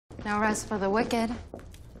No rest for the wicked.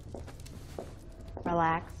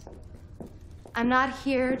 Relax. I'm not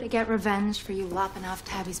here to get revenge for you lopping off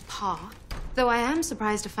Tabby's paw. Though I am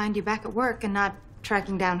surprised to find you back at work and not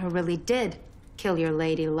tracking down who really did kill your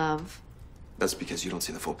lady love. That's because you don't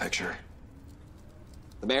see the full picture.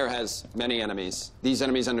 The mayor has many enemies. These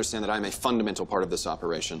enemies understand that I'm a fundamental part of this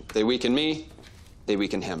operation. They weaken me, they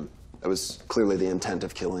weaken him. That was clearly the intent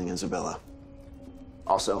of killing Isabella.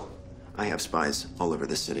 Also, I have spies all over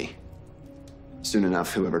the city. Soon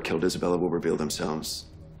enough, whoever killed Isabella will reveal themselves,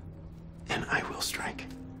 and I will strike.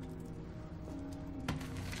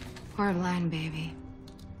 Poor blind baby.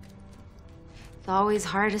 It's always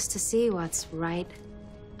hardest to see what's right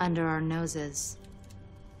under our noses.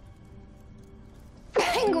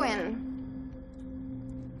 Penguin!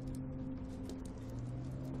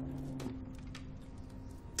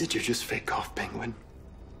 Did you just fake off, Penguin?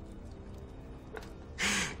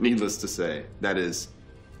 Needless to say, that is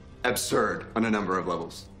absurd on a number of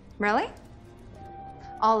levels. Really?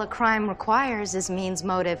 All a crime requires is means,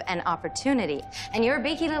 motive, and opportunity. And your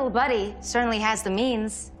beaky little buddy certainly has the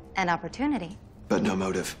means and opportunity. But no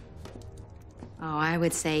motive. Oh, I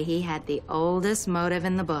would say he had the oldest motive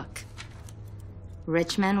in the book.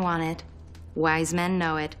 Rich men want it, wise men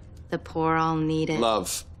know it, the poor all need it.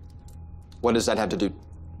 Love. What does that have to do?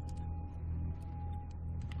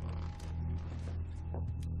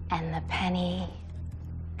 And the penny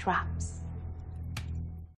drops.